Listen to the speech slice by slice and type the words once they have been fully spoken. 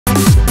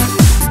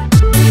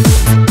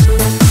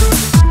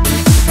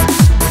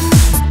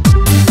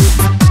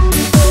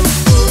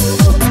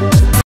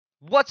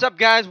What's up,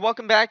 guys?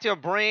 Welcome back to a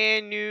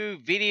brand new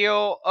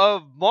video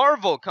of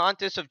Marvel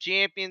Contest of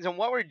Champions. And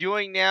what we're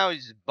doing now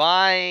is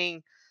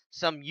buying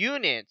some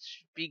units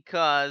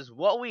because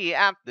what we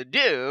have to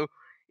do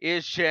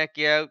is check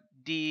out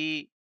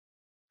the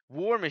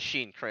War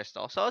Machine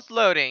crystal. So it's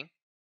loading.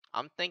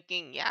 I'm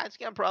thinking, yeah, it's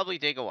going to probably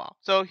take a while.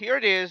 So here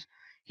it is.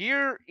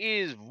 Here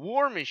is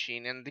War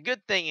Machine. And the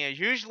good thing is,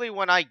 usually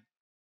when I...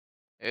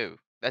 Ooh,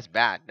 that's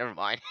bad. Never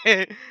mind.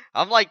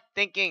 I'm like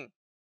thinking...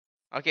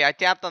 Okay, I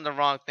tapped on the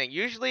wrong thing.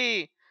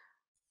 Usually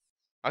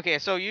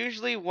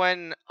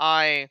when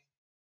I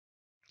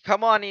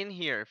come on in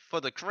here for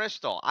the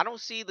crystal, I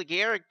don't see the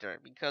character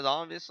because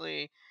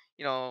obviously,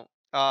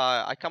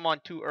 I come on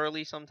too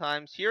early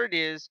sometimes. Here it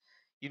is.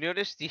 You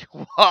notice the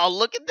wow,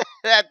 look at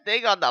that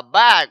thing on the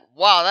back.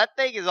 Wow, that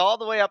thing is all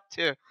the way up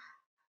to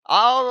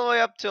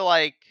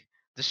like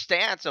the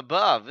stance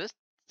above. This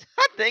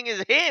that thing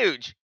is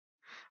huge.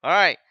 All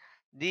right.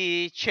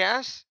 The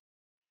chest,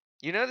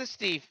 you notice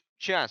the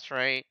chest,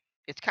 right?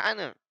 It's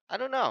kind of, I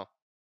don't know.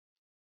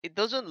 It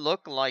doesn't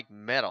look like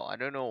metal. I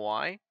don't know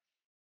why.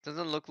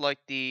 Doesn't look like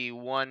the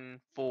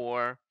one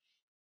for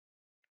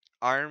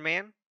Iron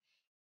Man.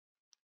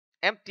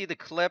 Empty the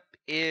clip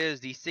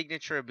is the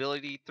signature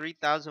ability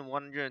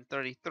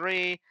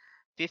 3,133.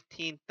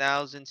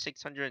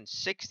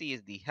 15,660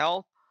 is the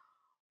health.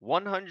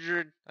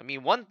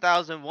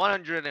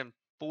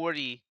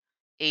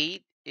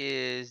 1,148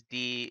 is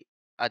the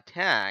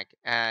attack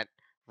at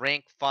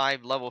rank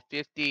 5, level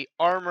 50.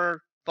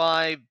 Armor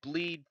 5,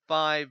 bleed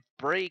 5,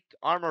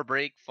 armor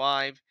break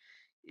 5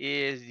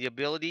 is the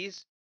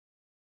abilities.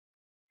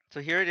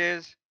 So here it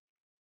is.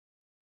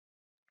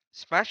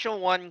 Special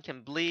one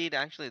can bleed.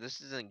 Actually, this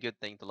isn't a good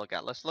thing to look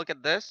at. Let's look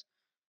at this.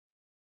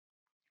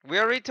 We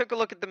already took a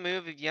look at the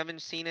move. If you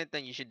haven't seen it,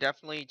 then you should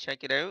definitely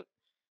check it out.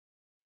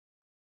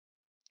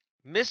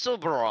 Missile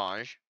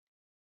Barrage.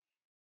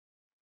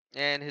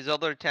 And his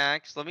other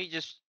attacks. Let me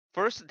just...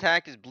 First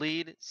attack is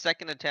bleed.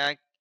 Second attack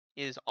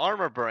is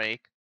armor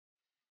break.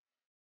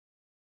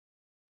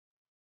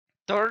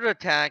 Third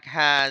attack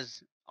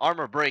has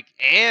armor break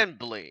and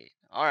bleed.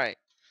 Alright.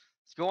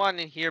 Let's go on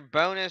in here.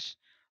 Bonus.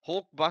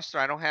 Hulk Buster.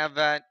 I don't have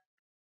that.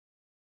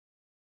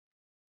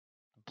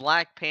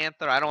 Black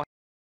Panther. I don't.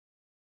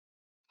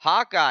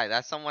 Hawkeye,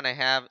 that's someone I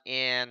have,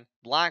 and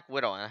Black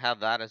Widow, I have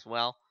that as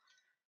well.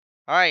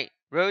 Alright,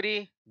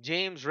 Rhodey,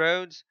 James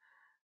Rhodes,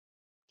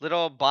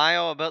 little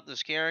bio about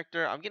this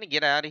character. I'm going to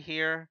get out of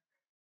here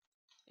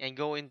and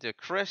go into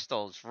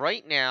crystals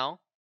right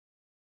now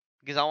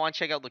because I want to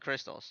check out the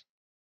crystals.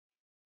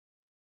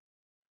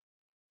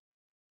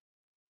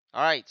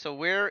 Alright, so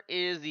where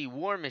is the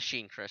War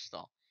Machine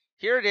crystal?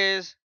 Here it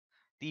is,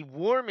 the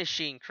War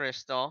Machine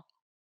crystal.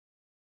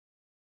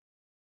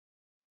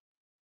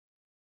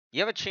 You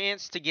have a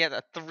chance to get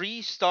a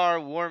 3-star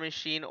War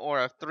Machine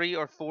or a 3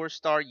 or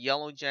 4-star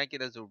Yellow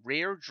Jacket as a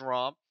rare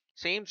drop.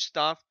 Same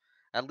stuff,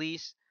 at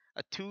least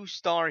a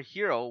 2-star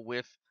hero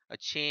with a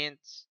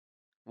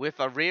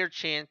rare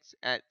chance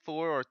at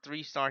 4 or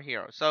 3-star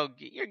hero. So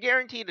you're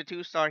guaranteed a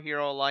 2-star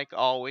hero like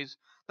always.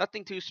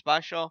 Nothing too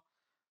special.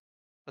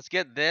 Let's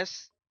get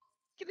this.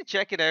 Gonna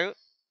check it out.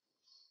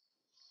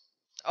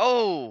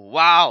 Oh,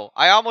 wow.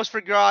 I almost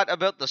forgot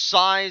about the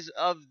size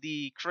of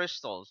the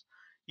crystals.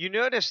 You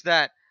notice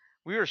that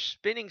we were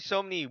spinning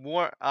so many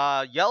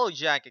Yellow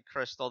Jacket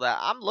crystal that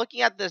I'm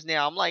looking at this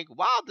now. I'm like,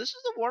 wow, this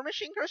is a War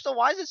Machine crystal.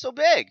 Why is it so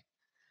big?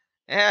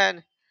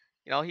 And,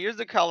 here's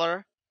the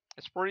color.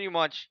 It's pretty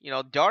much,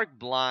 dark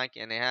black,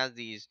 and it has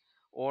these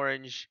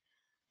orange,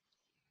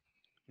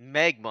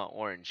 magma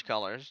orange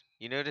colors.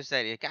 You notice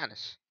that it kind of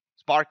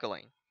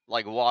sparkling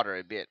like water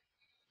a bit.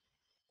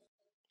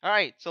 All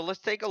right, so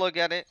let's take a look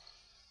at it.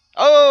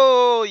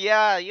 Oh,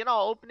 yeah,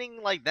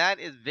 opening like that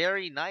is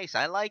very nice.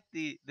 I like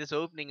this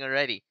opening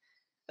already.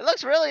 It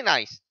looks really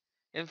nice.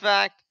 In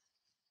fact,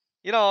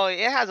 it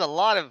has a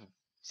lot of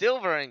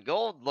silver and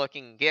gold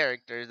looking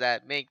characters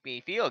that make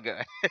me feel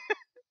good.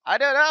 I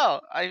don't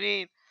know. I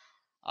mean,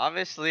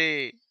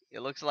 obviously, it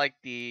looks like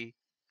the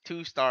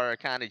 2-star are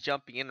kind of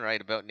jumping in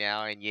right about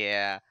now, and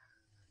yeah,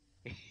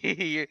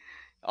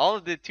 all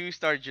of the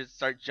 2-star just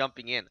start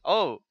jumping in.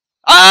 Oh,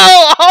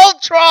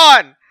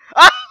 Ultron!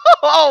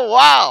 Oh,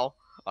 wow!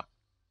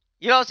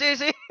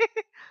 See.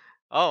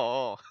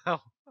 Oh.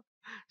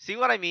 See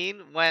what I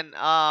mean? When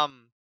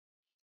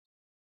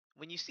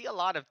you see a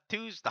lot of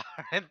 2-star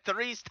and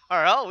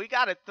 3-star. Oh, we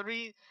got a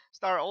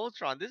 3-star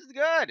Ultron. This is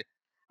good.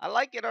 I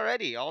like it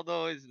already,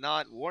 although it's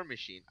not War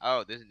Machine.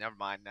 Oh, this is never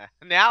mind.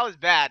 Now it's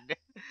bad.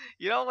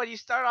 When you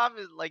start off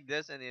is like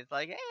this and it's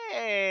like,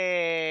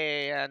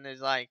 hey, and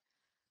it's like,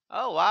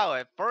 oh wow.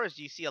 At first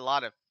you see a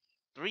lot of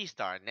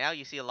 3-star. Now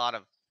you see a lot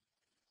of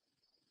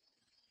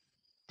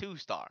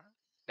 2-star.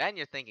 Then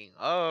you're thinking,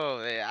 oh,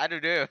 I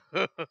don't know.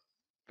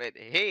 But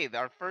hey,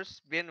 our first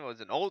spin was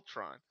an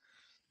Ultron,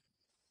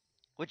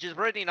 which is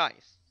pretty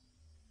nice.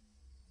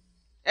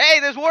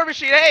 Hey, there's War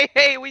Machine.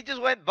 Hey, we just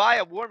went by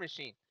a War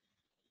Machine.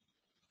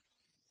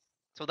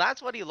 So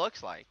that's what he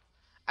looks like.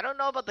 I don't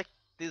know about the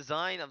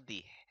design of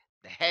the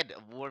head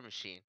of War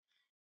Machine.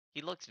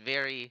 He looks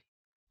very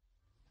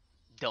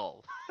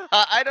dull.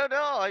 I don't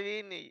know. I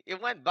mean, it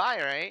went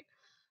by, right?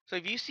 So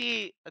if you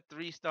see a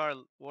 3-star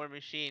War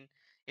Machine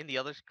in the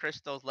other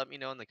crystals, let me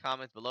know in the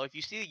comments below. If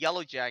you see a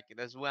Yellow Jacket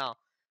as well,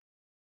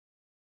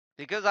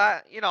 because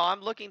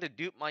I'm looking to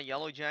dupe my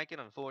Yellow Jacket.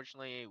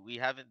 Unfortunately, we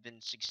haven't been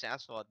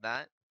successful at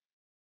that.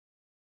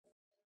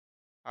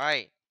 All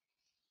right.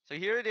 So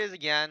here it is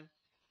again.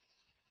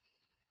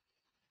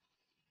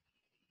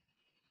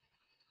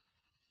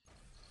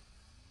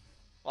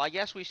 Well, I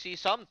guess we see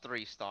some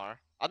 3-star.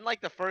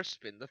 Unlike the first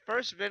spin. The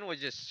first spin was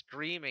just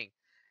screaming,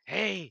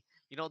 "Hey,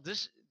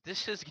 this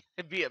is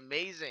gonna be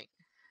amazing."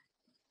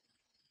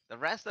 The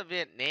rest of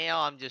it,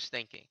 now I'm just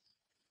thinking.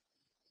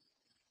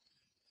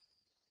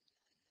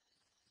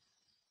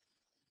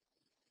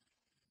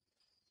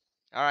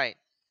 All right.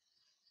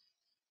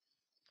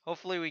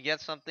 Hopefully we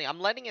get something. I'm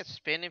letting it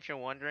spin if you're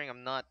wondering.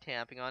 I'm not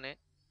tapping on it.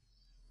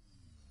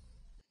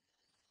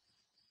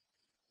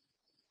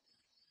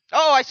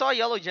 Oh, I saw a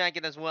Yellow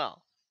Jacket as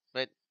well.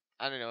 But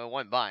I don't know, it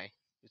went by.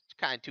 It's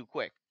kind of too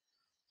quick.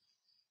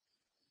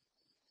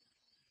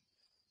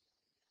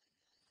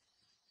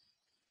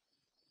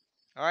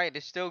 All right,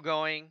 it's still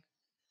going.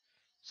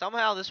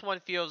 Somehow this one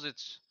feels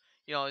it's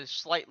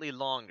slightly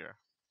longer.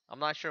 I'm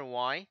not sure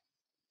why.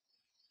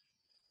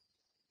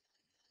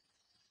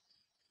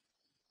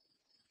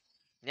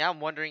 Now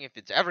I'm wondering if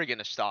it's ever going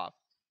to stop.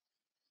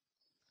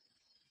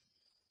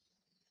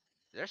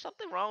 Is there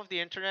something wrong with the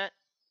internet?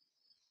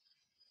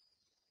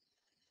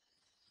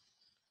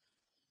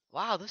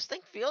 Wow, this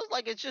thing feels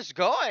like it's just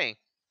going.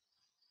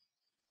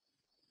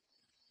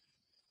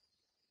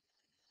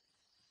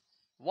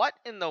 What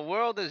in the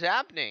world is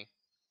happening?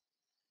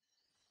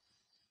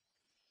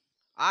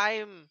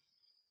 I'm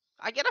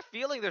I get a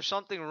feeling there's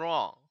something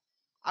wrong.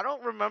 I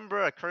don't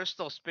remember a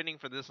crystal spinning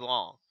for this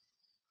long.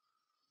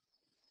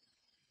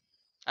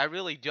 I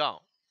really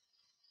don't.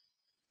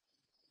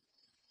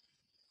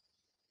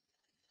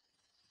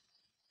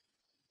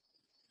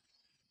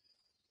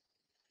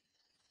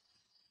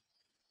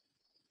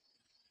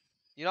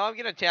 I'm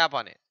gonna tap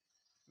on it.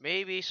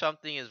 Maybe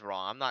something is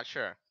wrong. I'm not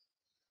sure.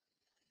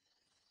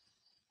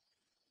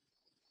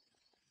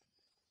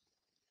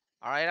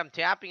 Alright, I'm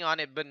tapping on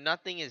it, but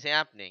nothing is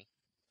happening.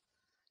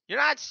 You're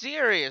not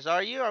serious,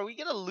 are you? Are we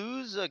gonna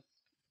lose a...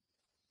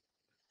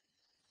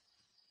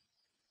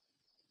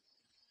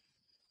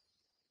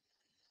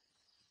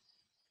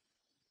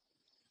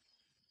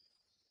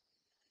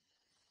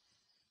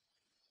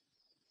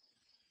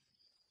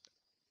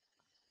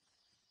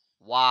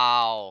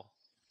 Wow.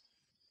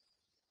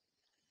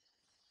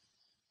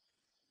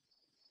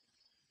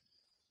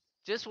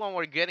 Just when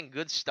we're getting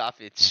good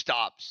stuff, it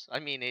stops. I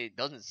mean, it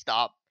doesn't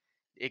stop.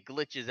 It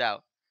glitches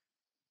out.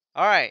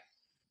 Alright.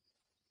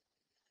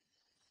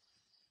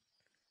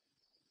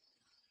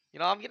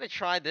 I'm gonna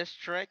try this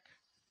trick.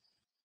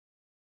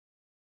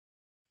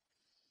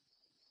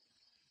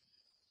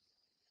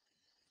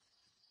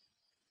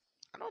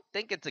 I don't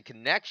think it's a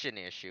connection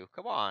issue.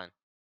 Come on.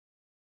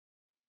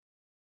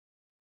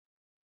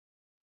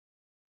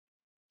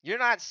 You're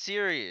not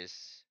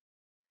serious.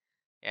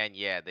 And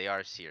yeah, they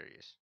are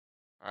serious.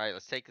 Alright,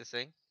 let's take this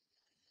thing.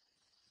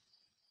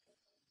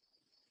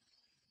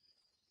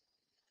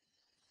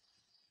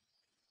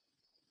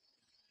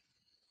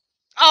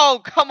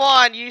 Oh, come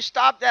on. You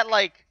stopped at,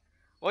 like,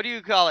 what do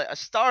you call it? A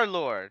Star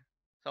Lord.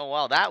 So,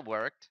 well, that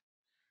worked.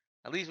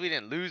 At least we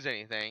didn't lose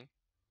anything.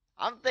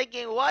 I'm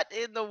thinking, what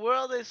in the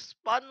world is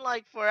spun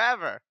like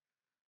forever?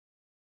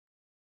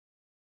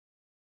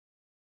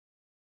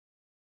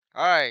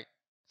 Alright.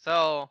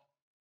 So,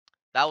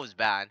 that was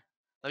bad.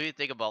 Let me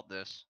think about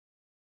this.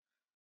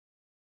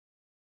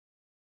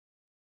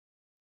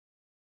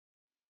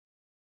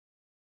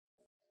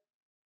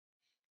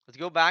 Let's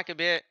go back a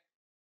bit.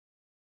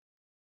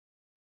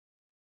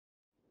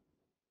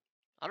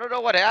 I don't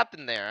know what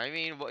happened there. I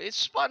mean, it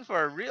spun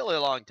for a really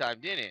long time,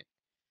 didn't it?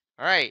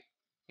 Alright.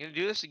 Gonna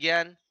do this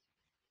again.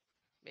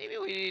 Maybe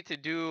we need to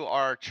do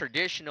our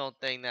traditional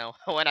thing now.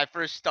 When I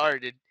first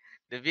started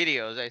the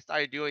videos, I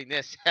started doing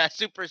this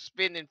super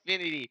spin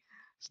infinity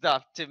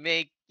stuff to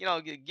make,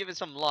 give it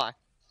some luck.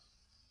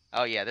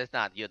 Oh yeah, that's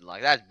not good luck.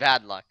 That's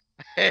bad luck.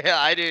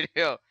 I do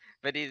too.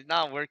 But it's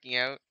not working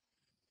out.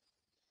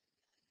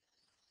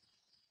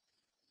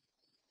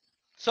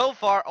 So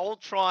far,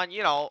 Ultron,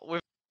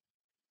 with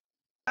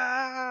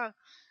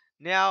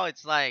now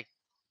it's like,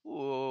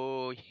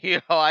 ooh,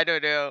 I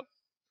don't know.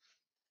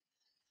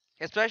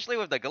 Especially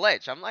with the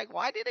glitch. I'm like,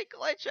 why did it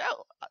glitch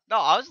out? No,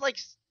 I was like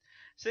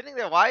sitting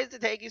there. Why is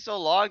it taking so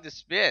long to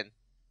spin?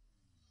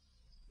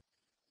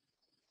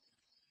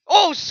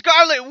 Oh,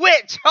 Scarlet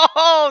Witch!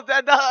 Oh,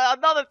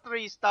 another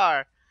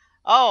 3-star.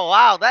 Oh,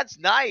 wow, that's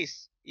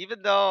nice.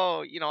 Even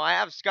though, I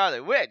have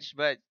Scarlet Witch,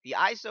 but the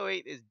ISO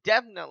 8 is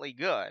definitely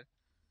good.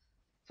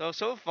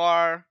 So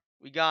far,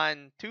 we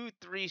gotten 2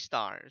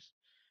 3-stars,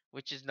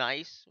 which is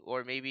nice.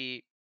 Or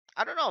maybe,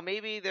 I don't know,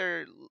 maybe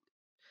they're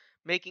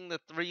making the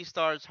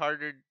 3-stars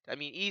harder, I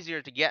mean,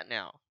 easier to get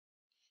now.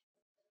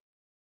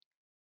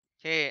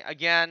 Okay,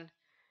 again,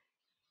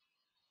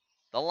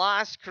 the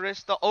last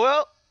crystal. Oh,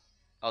 well,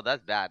 Oh,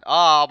 that's bad.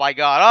 Oh my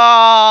god.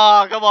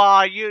 Oh, come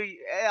on.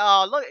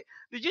 Oh, look.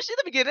 Did you see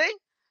the beginning?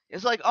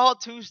 It's like all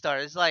 2-star.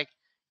 It's like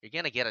you're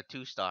gonna get a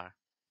 2-star.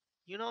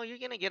 You're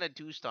gonna get a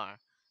 2-star.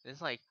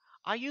 It's like,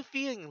 are you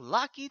feeling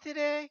lucky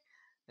today?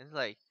 It's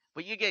like,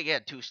 but you're gonna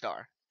get a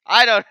 2-star.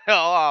 I don't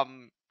know.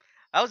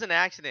 That was an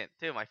accident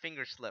too. My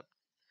finger slipped.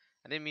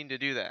 I didn't mean to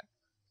do that.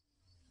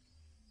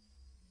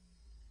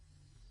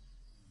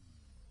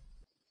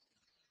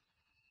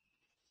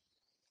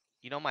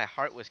 My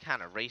heart was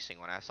kind of racing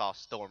when I saw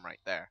Storm right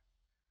there.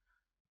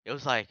 It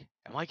was like,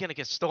 am I gonna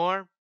get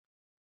Storm?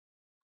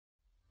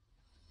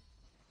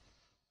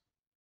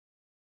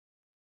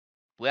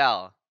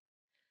 Well,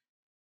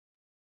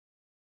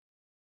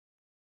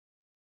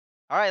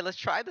 all right, let's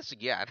try this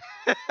again.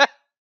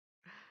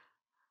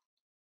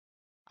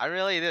 I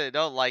really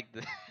don't like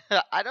the.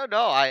 I don't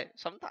know. I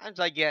sometimes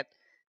I get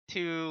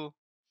too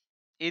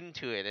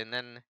into it, and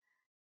then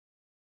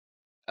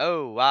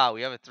oh wow,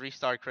 we have a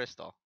 3-star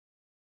crystal.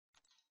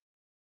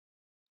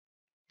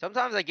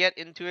 Sometimes I get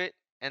into it,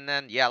 and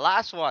then yeah,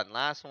 last one,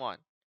 last one.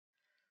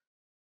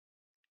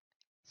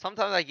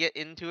 Sometimes I get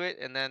into it,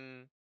 and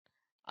then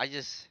I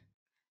just,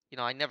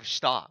 I never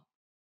stop.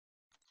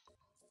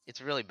 It's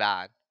really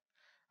bad.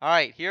 All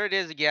right, here it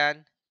is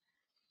again.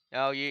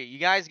 You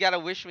guys gotta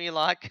wish me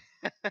luck,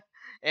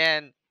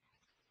 and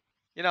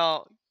you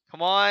know,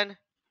 come on,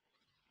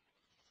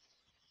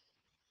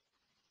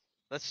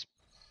 let's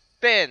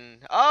spin.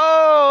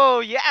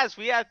 Oh yes,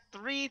 we have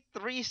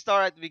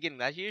three-star at the beginning.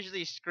 That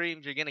usually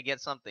screams you're gonna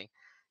get something.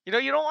 You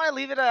don't want to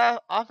leave it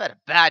off at a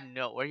bad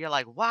note where you're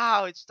like,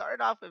 wow, it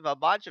started off with a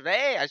bunch of,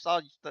 hey, I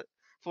saw the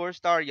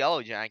 4-star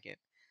yellow jacket.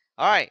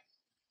 All right,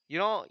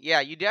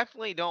 yeah, you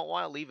definitely don't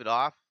want to leave it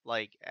off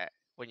like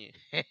when you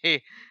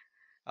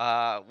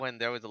when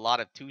there was a lot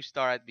of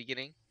 2-star at the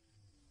beginning.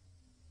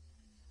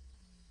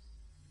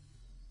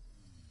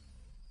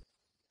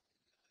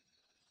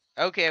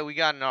 Okay, we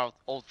got an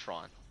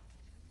Ultron.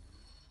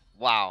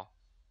 Wow.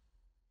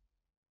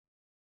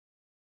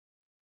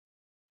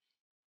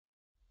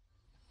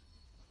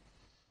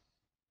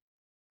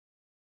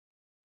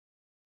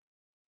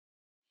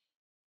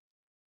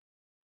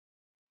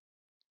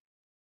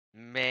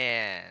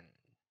 Man.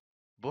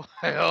 Boy,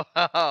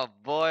 oh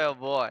boy, oh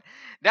boy.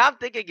 Now I'm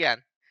thinking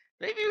again.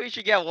 Maybe we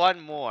should get one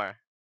more.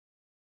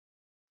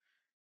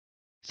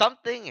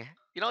 Something,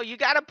 you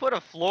gotta put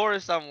a floor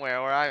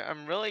somewhere where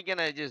I'm really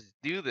gonna just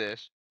do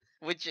this,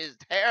 which is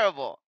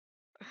terrible.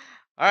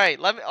 Alright,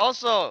 let me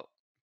also,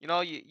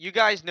 you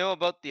guys know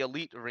about the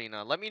Elite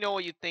Arena. Let me know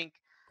what you think.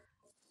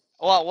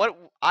 Well, what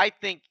I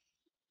think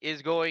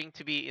is going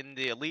to be in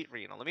the Elite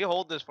Arena. Let me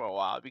hold this for a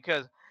while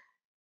because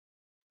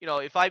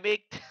if I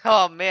make,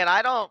 oh man,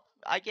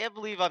 I can't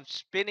believe I'm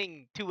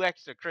spinning 2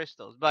 extra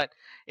crystals. But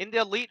in the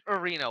Elite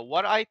Arena,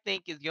 what I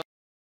think is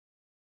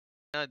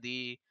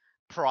the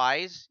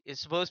prize is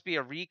supposed to be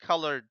a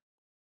recolored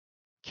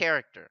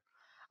character.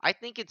 I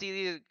think it's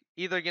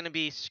either gonna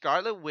be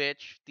Scarlet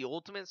Witch, the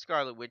Ultimate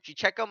Scarlet Witch. You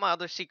check out my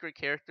other secret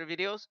character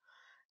videos.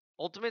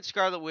 Ultimate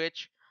Scarlet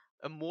Witch,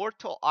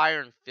 Immortal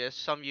Iron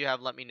Fist. Some of you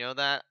have let me know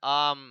that.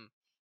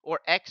 Or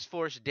X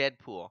Force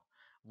Deadpool.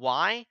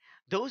 Why?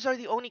 Those are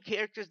the only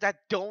characters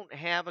that don't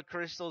have a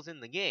crystals in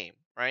the game,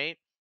 right?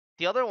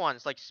 The other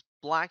ones like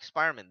Black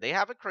Spider-Man, they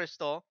have a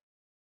crystal,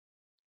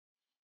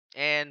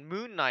 and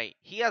Moon Knight,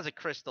 he has a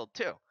crystal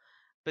too.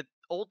 But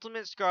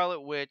Ultimate Scarlet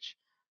Witch,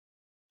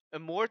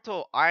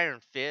 Immortal Iron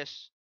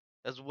Fist,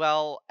 as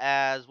well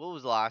as what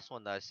was the last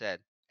one that I said?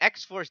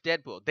 X Force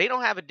Deadpool. They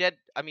don't have a they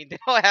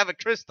don't have a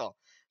crystal.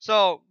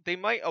 So they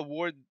might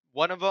award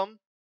one of them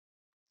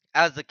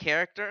as a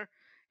character,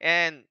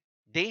 and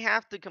they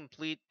have to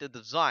complete the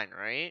design,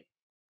 right?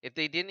 If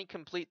they didn't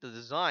complete the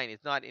design,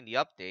 it's not in the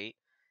update.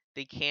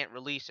 They can't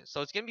release it.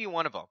 So it's gonna be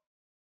one of them.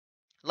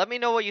 Let me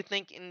know what you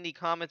think in the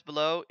comments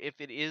below if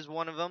it is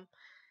one of them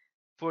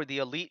for the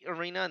Elite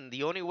Arena, and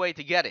the only way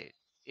to get it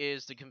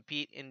is to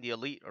compete in the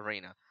Elite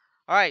Arena.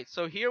 Alright,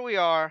 so here we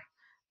are,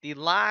 the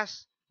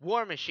last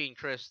War Machine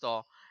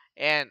Crystal,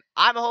 and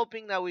I'm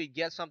hoping that we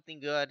get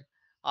something good.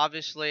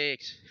 Obviously,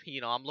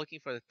 I'm looking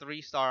for the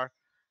 3-star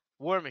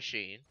War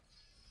Machine.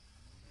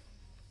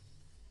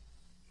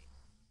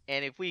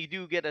 And if we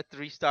do get a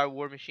 3-star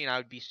War Machine, I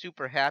would be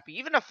super happy.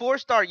 Even a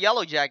 4-star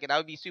Yellow Jacket, I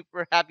would be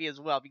super happy as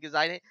well because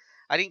I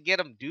didn't get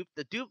them duped.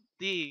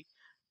 The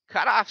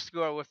cutoff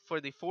score for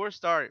the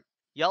 4-star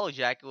Yellow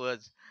Jacket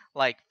was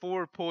like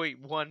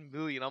 4.1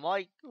 million. I'm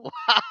like,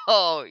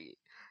 wow,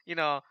 you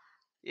know,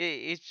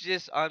 it's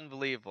just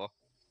unbelievable.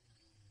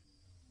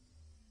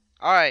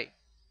 All right,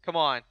 come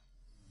on.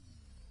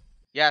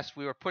 Yes,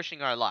 we were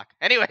pushing our luck.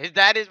 Anyways,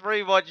 that is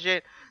pretty much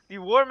it. The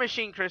War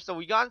Machine Crystal,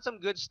 we got some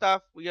good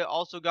stuff. We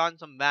also got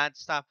some bad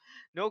stuff.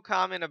 No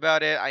comment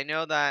about it. I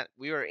know that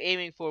we were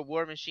aiming for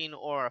War Machine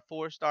or a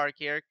 4-star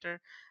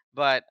character,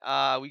 but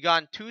we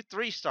got 2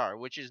 3-star,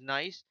 which is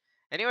nice.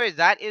 Anyways,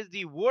 that is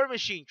the War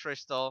Machine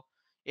Crystal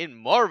in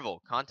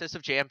Marvel Contest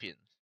of Champions.